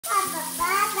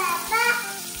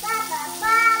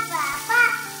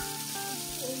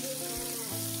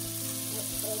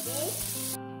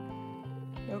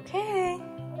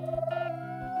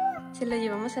¿Se lo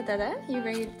llevamos a Dada? You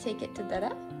ready to take it to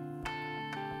Dada?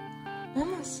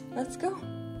 Vamos, let's go.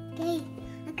 Okay,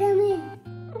 I come in.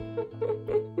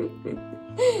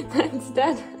 That's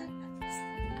Dada.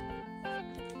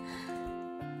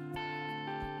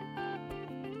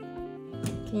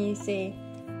 Can you say,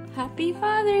 Happy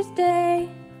Father's Day?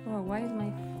 Oh, why is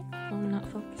my phone not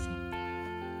focusing?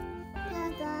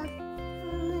 Dada.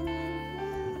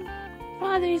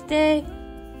 Father's Day.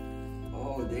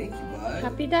 Oh, thank you, bud.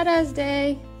 Happy Dada's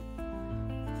Day.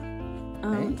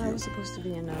 Thank That you. was supposed to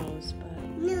be a nose, but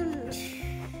No.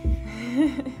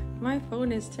 my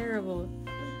phone is terrible.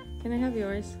 Can I have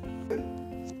yours? Look,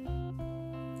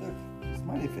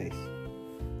 smiley face.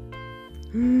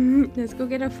 Let's go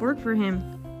get a fork for him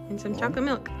and some chocolate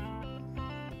milk.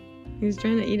 He was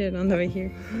trying to eat it on the way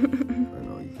here. I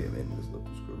know you came in this little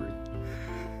screwery.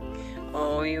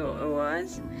 Oh, it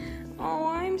was? Oh,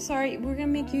 I'm sorry. We're gonna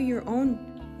make you your own.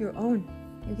 Your own.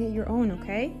 You get your own,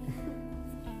 okay?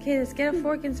 Okay, let's get a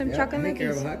fork and some chocolate milk. Take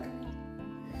care of a hug.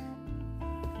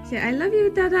 Say, I love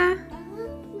you, Dada.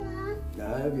 I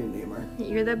love you, Neymar.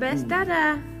 You're the best,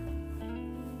 Dada.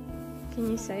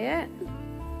 Can you say it?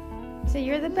 Say,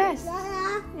 you're the best.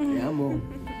 Dada. Te amo.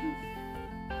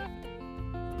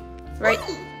 Right?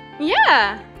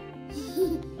 Yeah.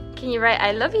 Can you write,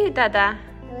 I love you, Dada?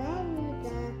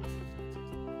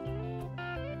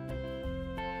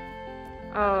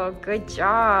 Oh, good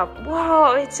job.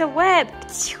 Whoa, it's a web.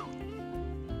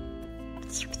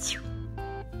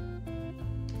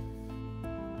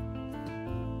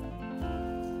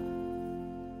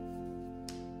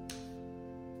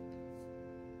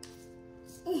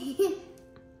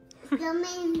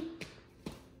 Coming.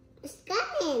 It's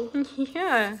coming.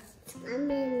 Yeah. It's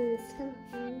coming.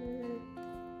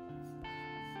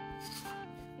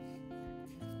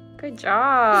 Good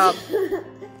job.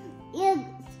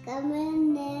 It's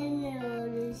coming in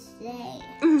to say.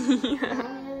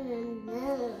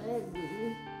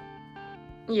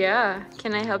 Yeah.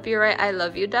 Can I help you write I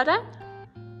love you, Dada?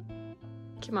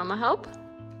 Can Mama help?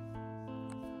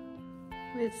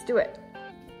 Let's do it.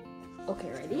 Okay,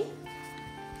 ready?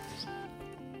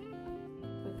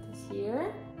 Put this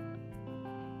here.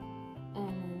 And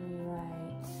then we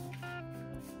write,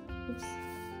 oops,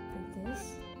 like this.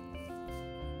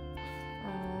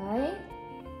 I.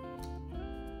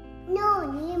 No,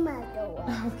 Nima do it.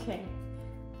 Okay.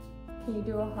 Can you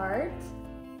do a heart?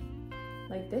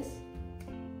 Like this?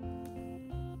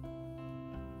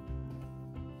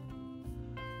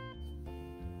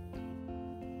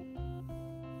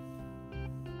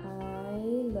 I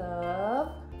love.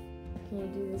 Can you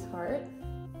do this heart?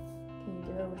 Can you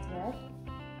do it with red?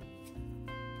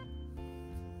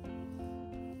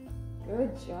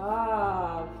 Good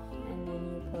job. And then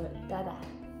you put Dada.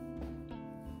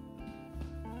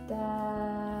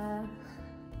 Da.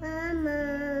 Mama.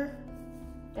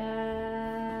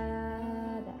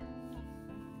 Dada.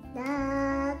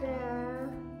 Dada.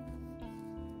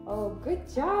 Oh, good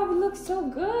job. It looks so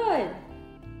good.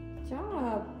 Good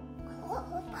job.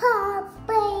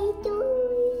 Happy to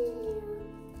you.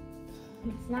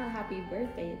 It's not happy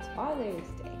birthday, it's Father's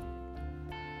Day.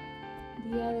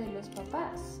 Día de los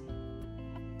papás.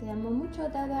 Te amo mucho,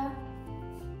 Dada.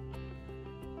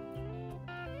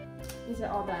 Is it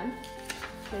all done?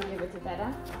 Should we give it to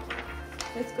Dada?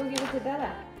 Let's go give it to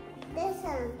Dada. This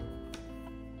one.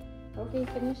 Okay,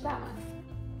 finish that one.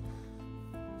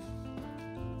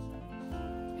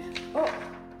 Oh,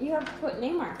 you have to put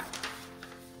Neymar.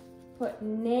 Put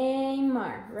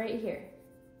Neymar right here.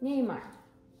 Neymar.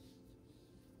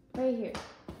 Right here.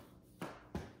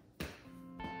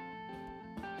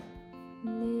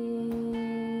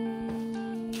 Neymar.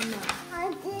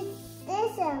 I'll do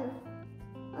this one.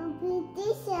 I'll do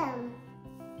this one.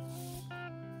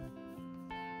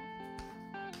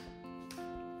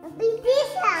 I'll do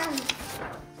this one.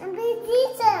 I'll do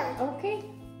this one. Okay,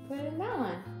 put it in that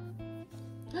one.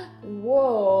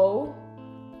 Whoa.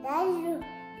 That's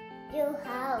your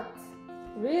house.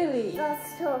 Really?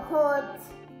 That's so hot.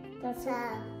 That's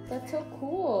so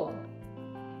cool.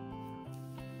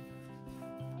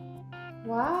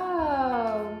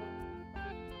 Wow.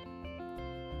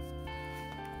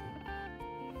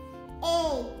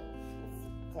 A.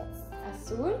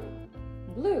 Azul,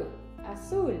 blue,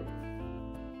 azul.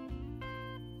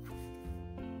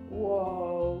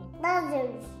 Whoa.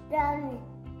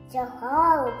 That's your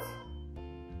house.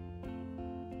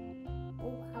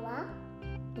 Papa?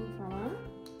 Ufama?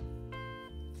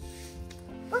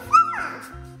 Papa!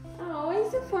 Oh,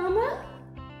 is it Fama?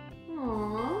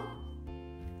 Aww.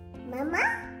 Mama?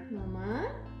 Mama?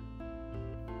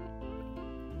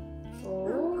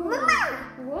 Oh. Mama!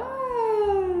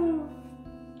 Wow.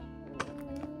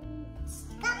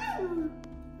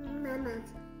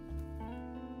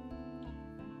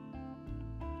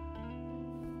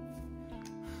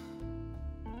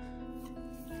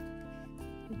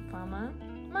 Mama.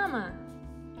 Mama.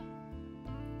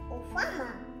 Oh,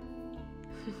 Mama.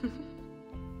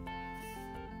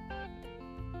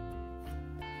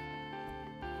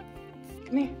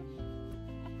 Come here.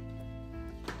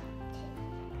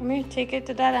 Come here, take it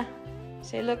to Dada.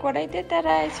 Say, look what I did,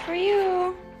 Dada. It's for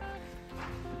you.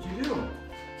 What'd you do?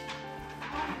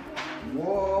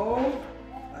 Whoa.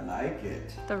 I like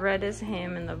it. The red is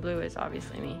him and the blue is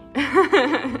obviously me. Good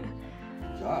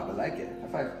job. I like it.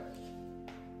 High five.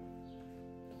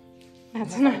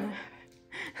 That's not.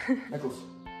 Knuckles.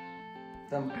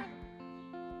 Thumb.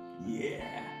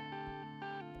 Yeah.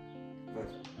 Good.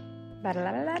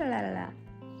 Ba-da-la-la-la-la-la.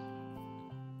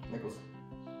 Knuckles.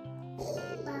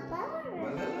 Papa.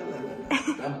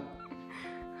 Thumb.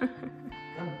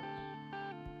 Thumb.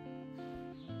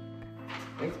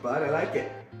 Thanks, bud. I like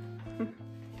it.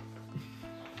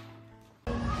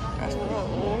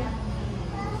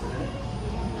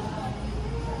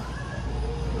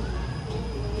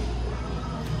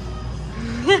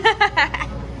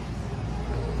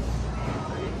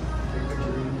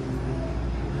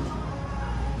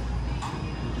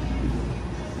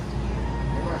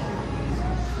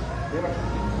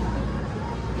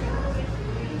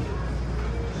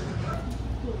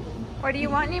 What do you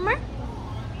want, Neymar?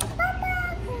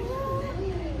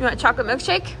 You want a chocolate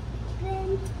milkshake?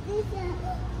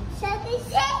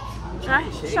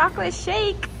 Chocolate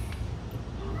shake.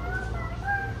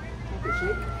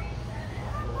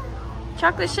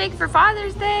 Chocolate shake for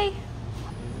Father's Day.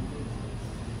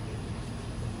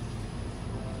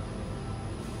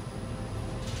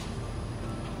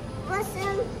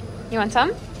 You want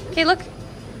some? Okay, look.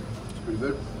 It's pretty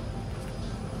good.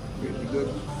 Pretty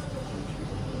good.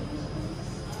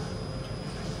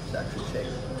 It's actually shake.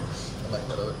 I like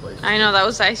that other place. I know, that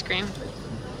was ice cream.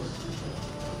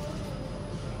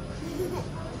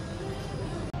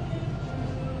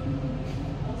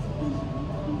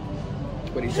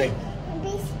 What do you think?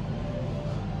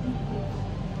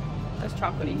 That's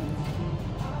chocolatey.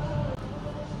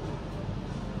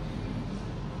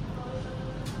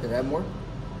 Did I have more?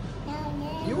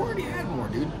 You already had more,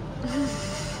 dude.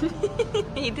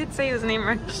 He did say his name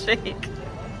right, shake.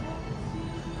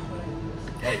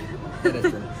 Hey, that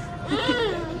is true.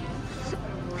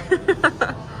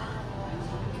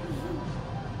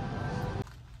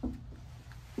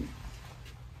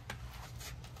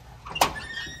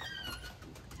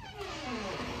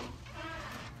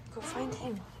 Go find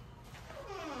him.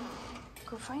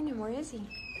 Go find him. Where is he?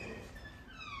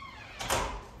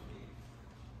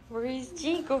 Where is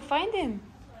G? Go find him.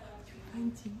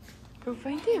 Find G. Go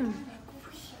find him.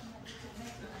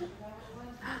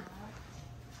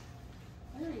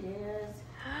 There he is.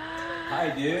 Hi,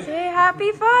 dude. Say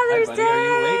Happy Father's Hi, buddy. Day. Are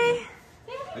you awake?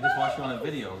 I just watched you on a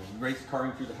video. Race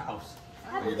carring through the house.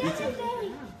 Happy Your pizza.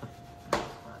 birthday.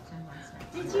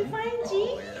 Did you find G?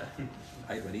 Oh, yeah.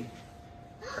 Hi, buddy.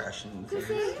 Crashing. Happy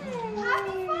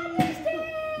Father's Day.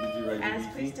 Did you write As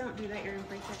your please BC? don't do that, you're in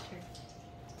break picture.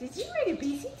 Did you write a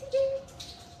BC today?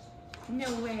 No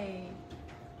way.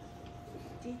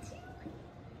 Did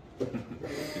you?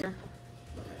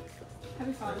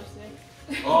 Happy Father's Day.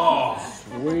 Oh,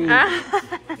 Sweet.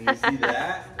 can you see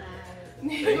that?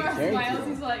 Neymar Thank smiles, you.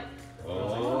 he's like,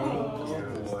 Oh,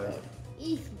 boy.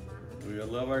 We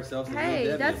love ourselves a Hey,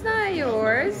 little that's Debbie. not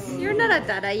yours. You're not a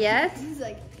Dada yet. he's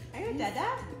like, I got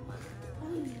Dada.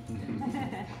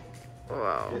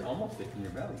 Whoa. It almost fits in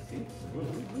your belly, see?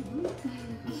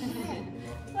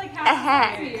 It's like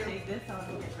how to take this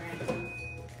on with Branson.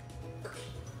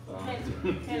 Hand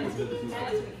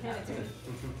it to me.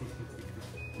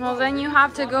 Well, then you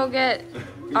have to go get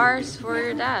ours for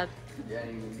your dad. Yeah,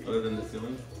 you Other than the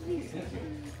ceiling?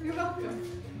 You're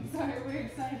welcome. Sorry, we're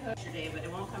excited. Yesterday, but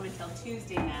it won't come until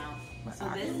Tuesday now. So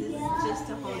this is just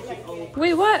to hold you over.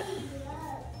 Wait, what?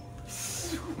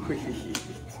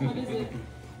 What is it?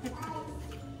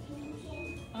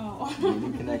 Oh.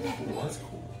 New connection. That's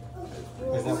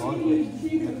cool. Is that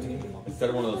one? Instead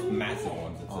of one of those massive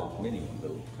ones, it's a mini one.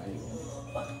 Little tiny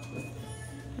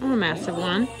one. A massive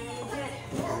one.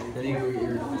 Then you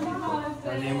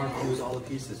our name mark glues all the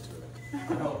pieces to it.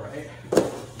 I know, right?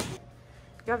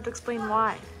 You have to explain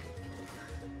why.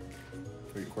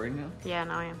 Are you recording now? Yeah,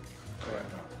 now I am.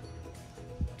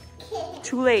 Alright.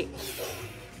 Too late.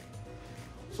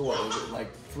 So what, was it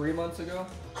like 3 months ago?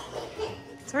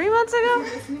 3 months ago?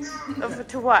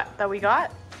 To what? That we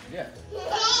got? Yeah.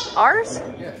 Ours?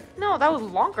 Yeah. No, that was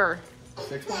longer.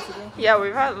 6 months ago? Yeah,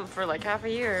 we've had them for like half a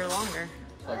year or longer.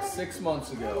 Like 6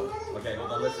 months ago, Okay,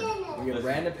 hold on, listen. we get a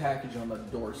random package on the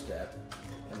doorstep,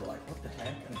 and we're like, what the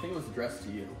heck? And I think it was addressed to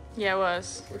you, Yeah, it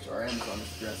was. which our Amazon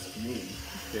is addressed to me.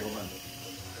 Okay, hold on.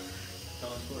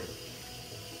 Tell a story.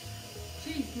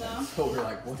 Jeez, no. So we're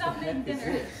like, what Stop the heck making is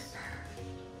dinner. this?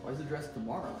 Why is it dressed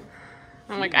tomorrow? Like,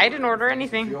 I'm like, I didn't order we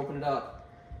anything. opened it up,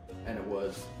 and it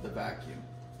was the vacuum.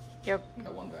 Yep.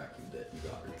 That one vacuum that you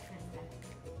got her.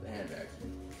 The hand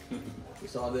vacuum. We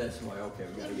saw this, and we're like, okay,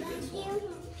 we gotta get this one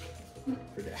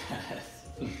for Dad.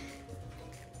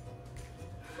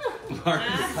 Mark,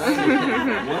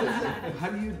 What is it? How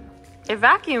do you? It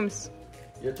vacuums.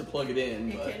 You have to plug it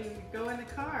in, It but can go in the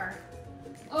car.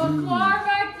 Oh, car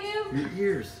vacuum. your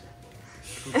ears.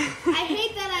 I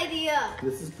hate that idea.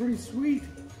 This is pretty sweet.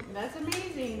 That's And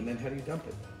amazing. then how do you dump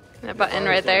it? That button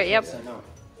right there. Yep. I know.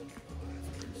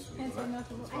 I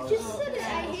just said it.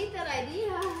 I hate that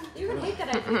idea. You would hate that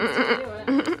I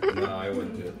didn't do it. no, I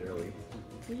wouldn't do it really.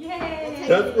 Yay!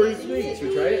 That's pretty sweet. Should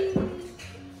we try it?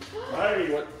 Alrighty,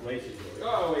 what way should we go?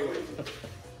 Oh, wait.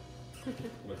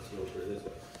 Let's go for this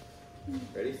way.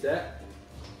 Ready, set.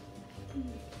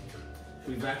 Should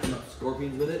we vacuum up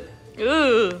scorpions with it?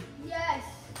 Ooh. Yes.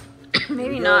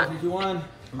 Maybe not. 3, 2, 1. I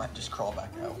might just crawl back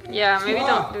out. Yeah, maybe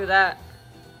don't do that.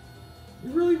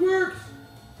 It really works.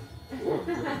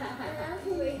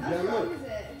 Wait, how long is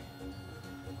it?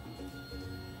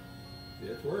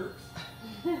 It works.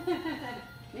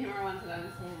 Nehemiah wants it on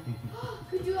his hand.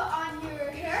 Could you do it on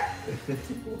your hair? He's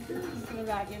gonna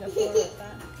vacuum the floor with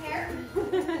that. Hair? Do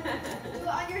it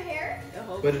on your hair?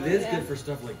 But it is good for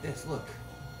stuff like this. Look.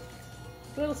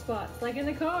 Little spots, like in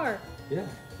the car. Yeah.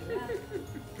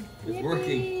 It's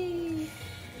working.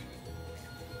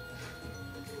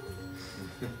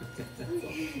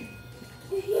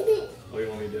 Oh, you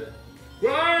want me to do it?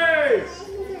 Right!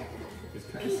 He's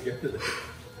kind of scared of it.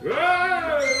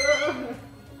 Right!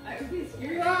 I would be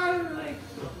scared. Like,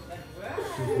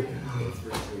 It's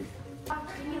pretty sweet.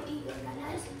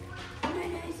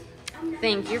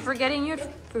 Thank you for getting your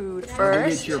food Get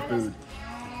first. your food.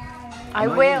 I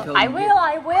will.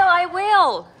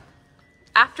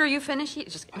 After you finish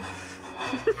eating. Just kidding.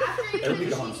 It'll be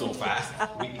gone so fast.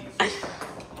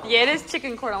 Yeah, it is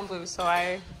chicken cordon bleu, so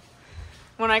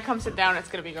when I come sit down, it's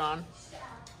gonna be gone.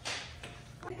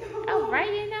 All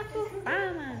right, enough for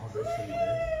mama.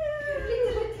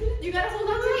 You gotta hold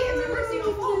on tight, remember, so you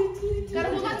don't fall. You gotta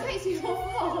hold on tight so you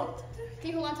don't fall. Can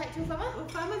you hold on tight too, Fama?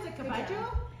 Fama's a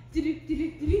caballo.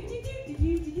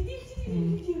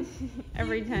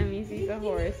 Every time he sees a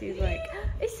horse, he's like,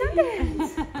 "It's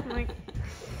Sundance." I'm like,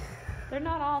 they're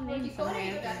not all named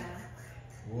Sundance.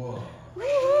 Whoa. In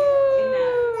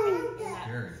that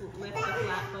lift the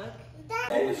flat book.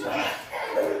 Always soft.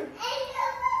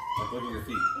 Like, look at your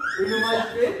feet. Uno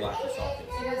más big. Black or soft.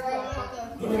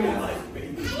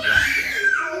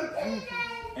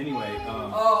 Anyway,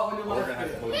 Oh, we're gonna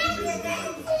have to put it in like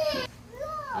this.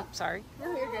 Oh, sorry. No,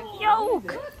 you're good.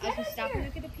 Yoke. I can stop and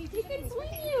look at the pizza. He can swing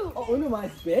you. Oh, uno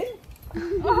más big?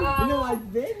 Uno más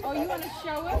big? Oh, you want to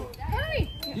show him?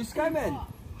 Hurry. You Skyman.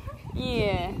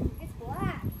 Yeah. It's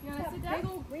black. You want to sit down? Big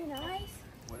old green eyes.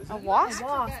 A wasp?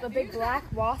 Wasp, the big black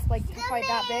wasp, like quite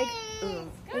that big.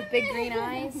 With big green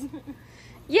eyes.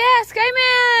 Yeah,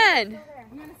 Skyman.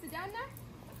 You want to sit down there?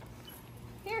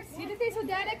 Here, see the face so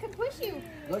Dada can push you.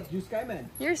 Look, you Skyman.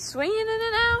 You're swinging in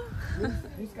it now.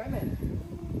 You Skyman.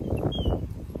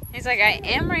 He's like, I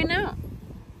am right now.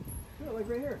 Here, like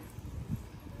right here.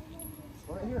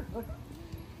 Right here, look.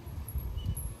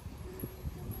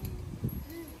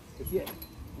 It's it.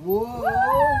 Whoa!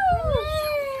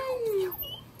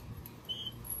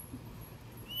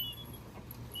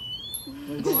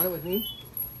 Want to go on it with me?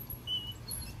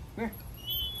 Here.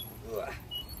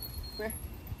 Here.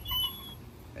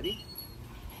 Ready?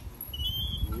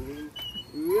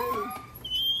 Woo!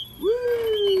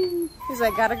 Woo! He's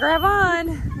like, gotta grab on.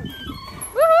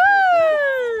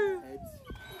 Woohoo! Heads.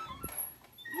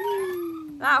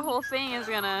 That whole thing is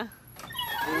gonna.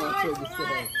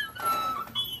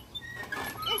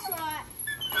 It's not.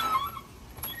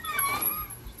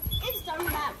 It's done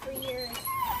that for years.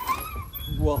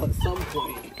 Well, at some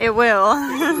point. It will.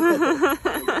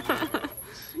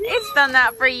 It's done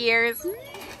that for years.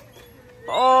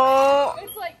 Oh.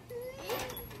 It's like.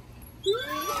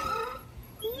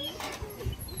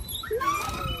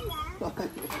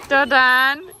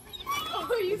 Done. Oh,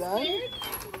 are you scared?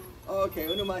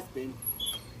 Okay, uno más spin.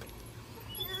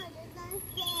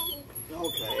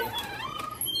 Okay.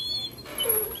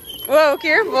 Whoa,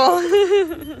 careful.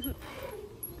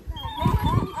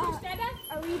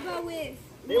 Arriba with.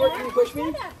 Hey, what, can you push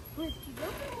me?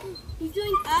 He's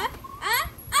doing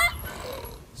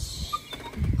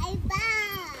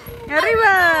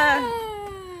Arriba.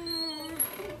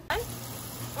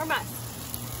 Or must.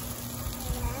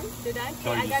 Did I?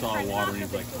 So he just saw water and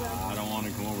he's like, I don't want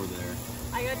to go over there.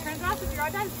 I gotta turn it off if you're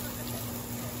all done.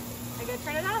 I gotta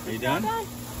turn it off Are you if you're all done? done.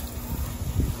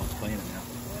 playing it now.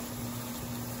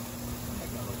 I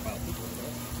got a little pile of people over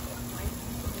there.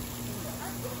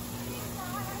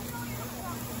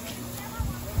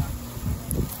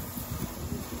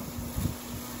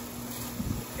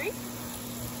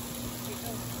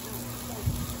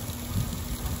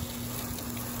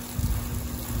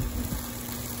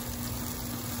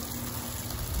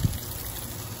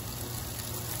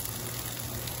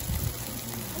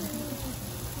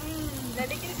 Let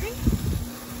it get a drink?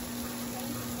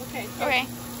 Okay. Okay.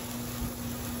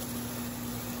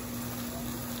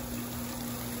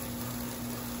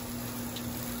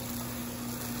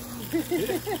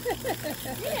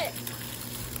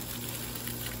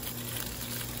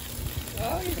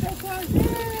 Oh, you're so close.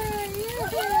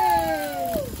 Yay!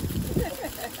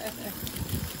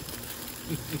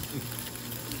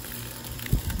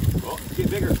 Oh, get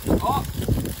bigger. Oh!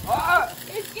 Ah!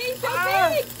 It's getting so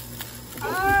big!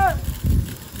 Ah!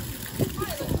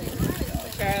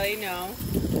 Charlie, no.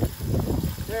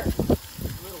 There.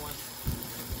 Little one.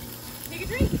 Take a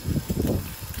drink.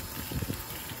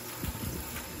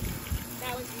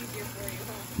 That was easier for you,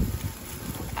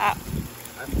 huh?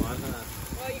 That's fun, huh?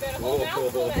 Well, you got a whole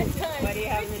mouthful that time. What do you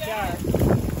have in the jar?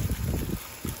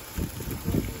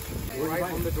 Right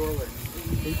on the doorway.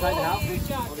 Inside the house? Good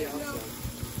job. On the outside.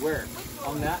 Where?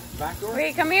 On that back door?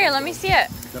 Wait, come here. Let me see it.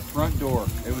 The front door.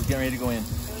 It was getting ready to go in.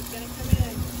 So it's gonna come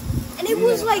in. And it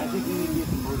was like,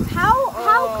 how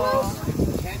close?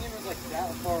 The canyon was like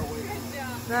that far away.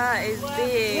 That is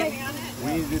big. We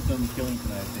need to do some killing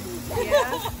tonight, I think.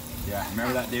 Yeah. Yeah,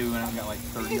 remember that day we went out and got like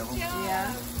 30 of them?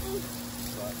 Yeah.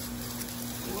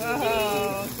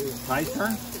 Whoa. Ty's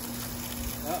turn?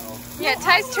 Yeah,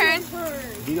 Ty's turn.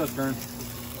 Vigo's turn.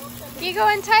 Gigo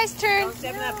and Ty's turn.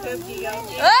 Step that poop, Gigo.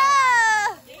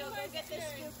 Ah! Gigo, go get this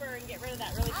scooper and get rid of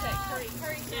that really quick. Hurry,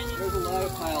 hurry, Canyon. There's a lot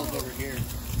of piles over here.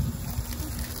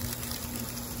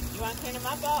 You want to clean them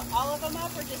up, all of them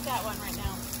up, or just that one right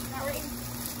now? Hurry.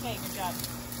 Okay, good job.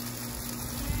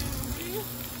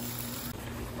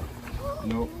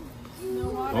 Nope. No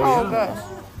water. Oh, gosh.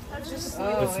 That's just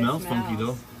It smells funky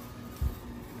though.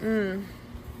 Mm.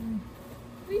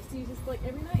 we used to use this like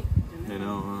every night. I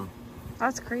know, huh?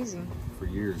 That's crazy. For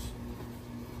years.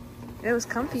 It was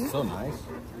comfy. So nice.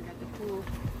 We got the pool.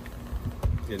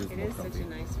 It is It more is such comfy. a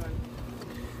nice one.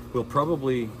 We'll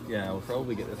probably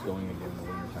get this going again in the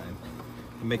winter time.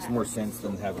 It makes more sense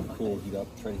than having the pool heat up,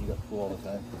 try to heat up the pool all the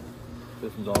time.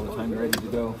 This one's all the time ready to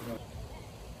go.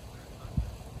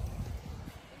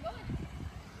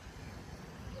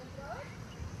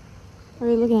 Why are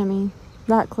you looking at me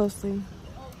that closely?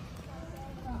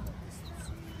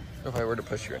 If I were to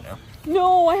push you right now.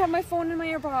 No, I have my phone and my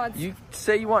AirPods. You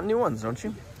say you want new ones, don't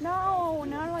you? No,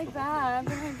 not like that. I'm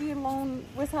gonna be alone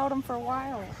without them for a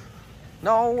while.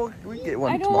 No, we get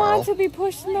one I don't tomorrow. want to be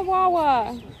pushed in the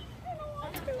Wawa.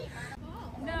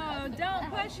 No,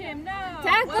 don't push him. No.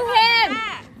 Tackle him!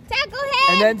 Tackle him!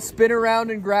 And then spin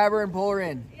around and grab her and pull her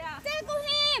in. Tackle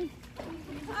him!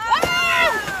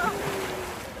 Oh!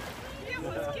 He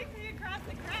almost kicked me across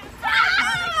the grass.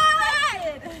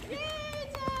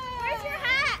 Where's your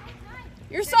hat?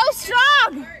 You're so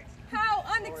strong! How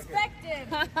unexpected.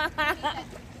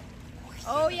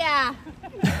 Oh yeah.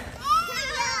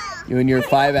 You and your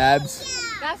 5 abs.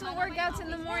 That's what workouts in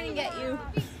the morning get you.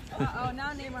 Uh-oh,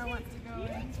 now Neymar wants to go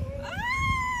in.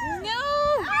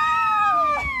 No!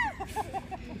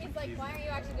 He's like, why aren't you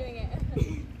actually doing it?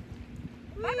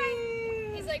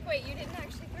 Bye-bye. He's like, wait, you didn't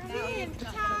actually throw me.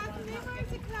 Neymar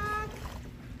o'clock.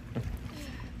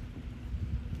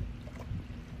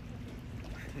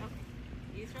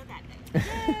 You throw that day.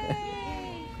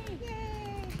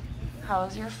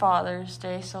 How's your Father's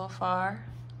Day so far?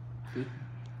 Good.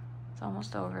 It's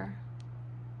almost over.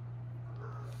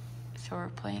 So we're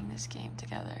playing this game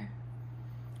together.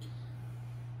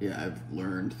 Yeah, I've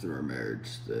learned through our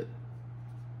marriage that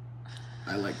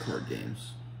I like card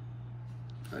games.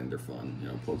 I think they're fun. You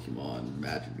know, Pokemon,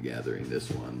 Magic the Gathering, this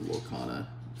one, Lorcana.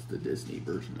 It's the Disney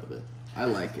version of it. I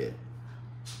like it.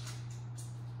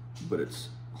 But it's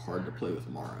hard to play with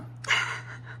Mara.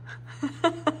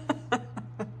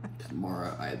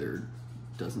 Mara either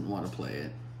doesn't want to play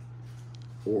it,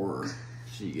 or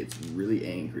she gets really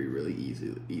angry really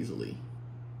easily.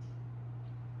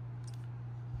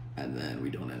 And then we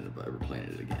don't end up ever playing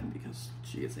it again because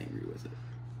she gets angry with it.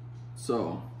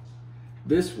 So,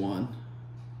 this one,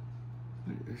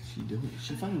 what is she doing? Did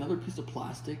she find another piece of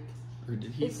plastic? Or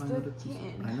did he find another piece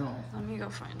of... I know. Let me go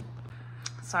find it.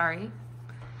 Sorry.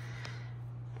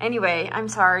 Anyway, I'm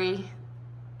sorry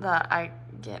that I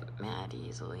get mad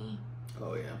easily.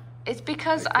 Oh, yeah. It's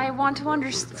because I want to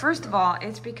understand. First of all,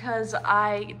 it's because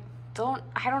I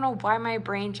I don't know why my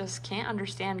brain just can't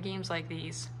understand games like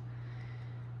these.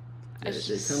 It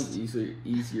comes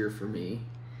easier for me,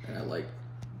 and I like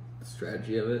the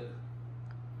strategy of it.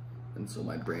 And so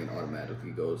my brain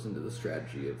automatically goes into the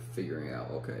strategy of figuring out,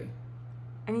 okay.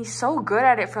 And he's so good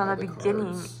at it from the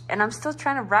beginning. Cards. And I'm still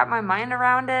trying to wrap my mind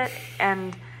around it.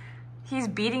 And he's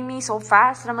beating me so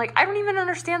fast. And I'm like, I don't even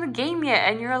understand the game yet.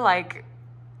 And you're like,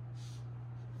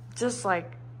 just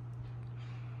like...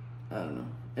 I don't know.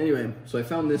 Anyway, so I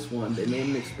found this one. They made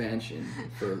an expansion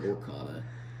for Lorcana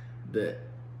that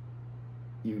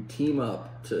you team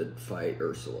up to fight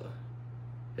Ursula.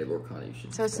 Hey, Lorcana, you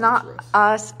should. So it's not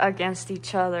us against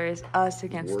each other, it's us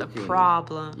against the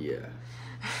problem. Yeah.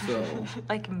 So.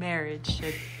 Like marriage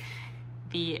should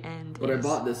be and. But I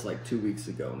bought this like 2 weeks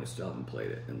ago and I still haven't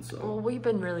played it, and so. Well, we've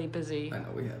been really busy. I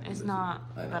know we have. It's busy.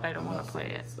 not that I don't want to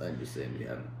play it. I'm just saying we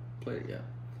haven't played it yet.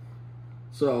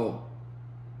 So,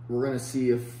 we're gonna see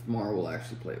if Mara will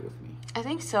actually play it with me. I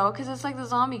think so, because it's like the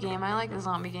zombie game. I like the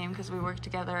zombie game because we work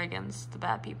together against the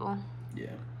bad people. Yeah.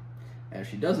 And if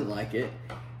she doesn't like it,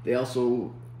 they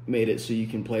also made it so you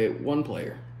can play it one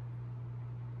player.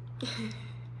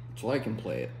 So I can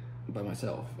play it by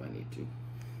myself if I need to.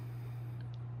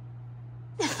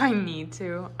 If I need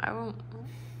to. I won't.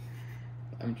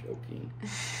 I'm joking.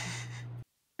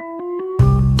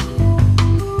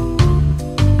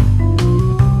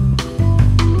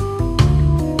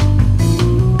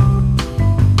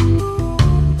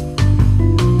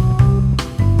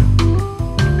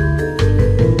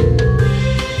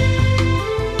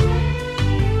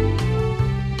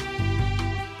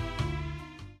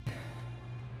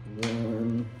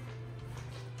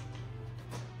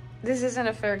 This isn't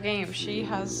a fair game. She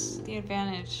has the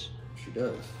advantage. She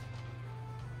does.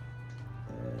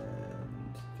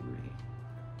 And 3.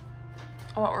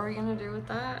 What were we gonna do with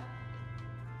that?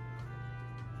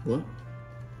 What?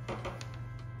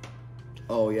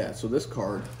 Oh yeah, so this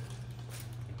card,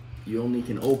 you only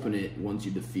can open it once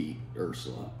you defeat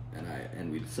Ursula.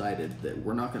 And we decided that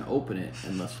we're not gonna open it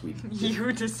unless we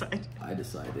You decided. I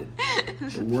decided.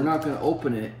 We're not gonna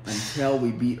open it until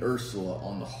we beat Ursula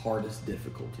on the hardest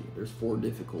difficulty. There's 4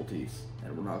 difficulties,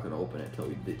 and we're not gonna open it until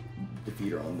we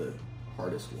defeat her on the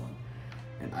hardest one.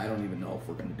 And I don't even know if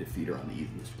we're gonna defeat her on the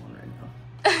easiest one right now.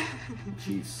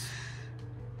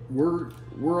 We're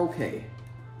okay.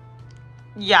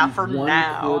 Yeah, She's for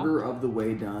now. 1/4 of the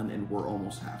way done, and we're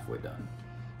almost halfway done.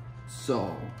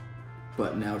 So,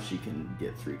 but now she can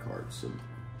get 3 cards, so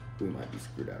we might be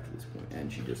screwed after this point.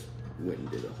 And she just went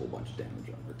and did a whole bunch of damage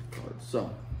on her cards.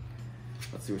 So,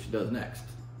 let's see what she does next.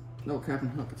 No, Captain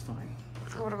Hook, it's fine.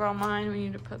 What about mine? We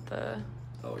need to put the...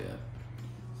 Oh yeah.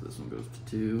 So this one goes to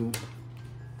 2.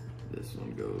 This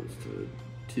one goes to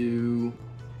 2.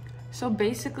 So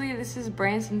basically, this is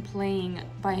Branson playing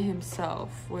by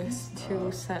himself with 2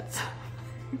 sets.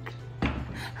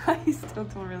 I still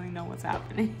don't really know what's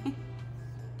happening.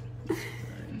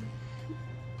 Fine.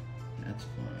 That's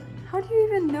fine. How do you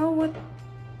even know what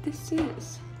this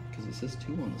is? Because it says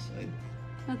 2 on the side.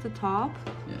 At the top?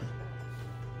 Yeah.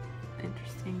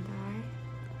 Interesting guy.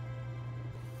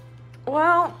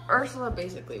 Well, Ursula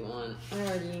basically won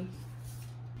already.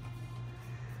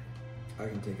 I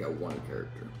can take out 1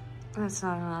 character. That's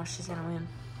not enough. She's gonna win.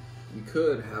 You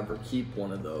could have her keep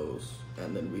one of those,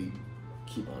 and then we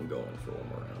keep on going for 1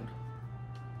 more round.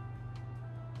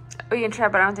 We can try,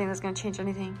 but I don't think that's gonna change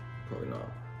anything. Probably not.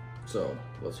 So,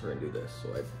 let's hurry and do this.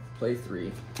 So I play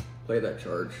 3, play that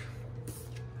charge.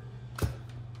 So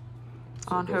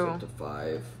On it goes who? up to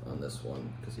 5 on this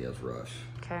one, because he has rush.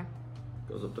 Okay.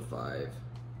 Goes up to 5.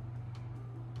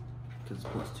 Because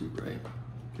it's +2, right?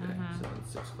 Okay, 7,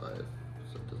 6, 5.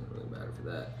 So it doesn't really matter for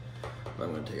that. But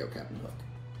I'm going to take out Captain Hook.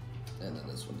 And then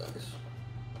this one dies.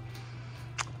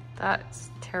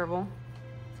 That's terrible.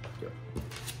 Yep.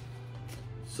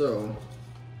 So,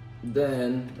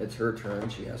 then it's her turn.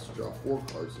 She has to draw 4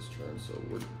 cards this turn, so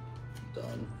we're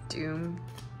done. Doom.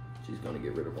 She's going to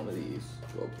get rid of one of these.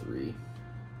 12, 3.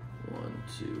 1,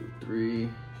 2, 3.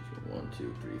 She's going 1,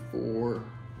 2, 3, 4. 1,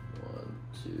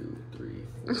 2, 3,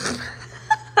 4.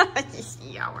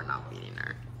 Yeah, we're not beating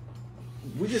her.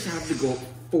 We just have to go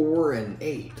 4 and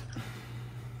 8.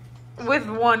 With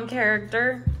 1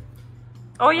 character.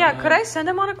 Oh yeah, could I send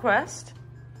him on a quest?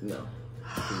 No.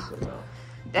 Please put him out.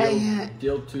 Dang it.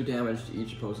 Deal 2 damage to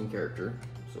each opposing character,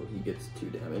 so he gets 2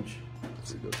 damage.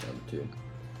 So he goes down to 2.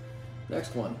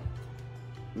 Next one,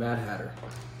 Mad Hatter.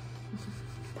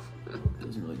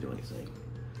 Doesn't really do anything.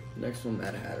 Next one,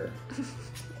 Mad Hatter.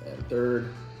 And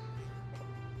third,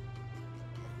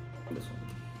 this one.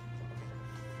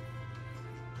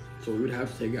 So we would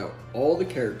have to take out all the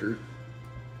characters.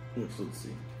 Let's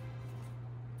see.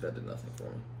 That did nothing for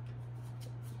me.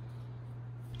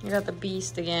 You got the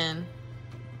beast again.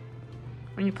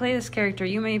 When you play this character,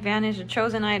 you may banish a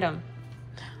chosen item.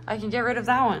 I can get rid of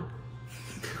that one.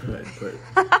 Good, put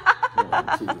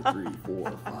 1, 2, 3,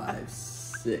 4, 5,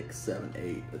 6, 7,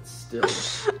 8. That's still.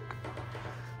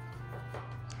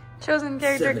 Chosen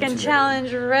character 7 can too many.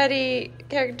 challenge ready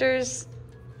characters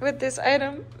with this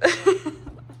item. Yeah,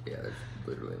 there's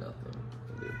literally nothing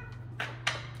to do.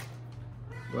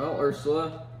 Well,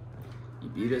 Ursula, you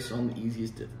beat us on the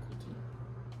easiest difficulty.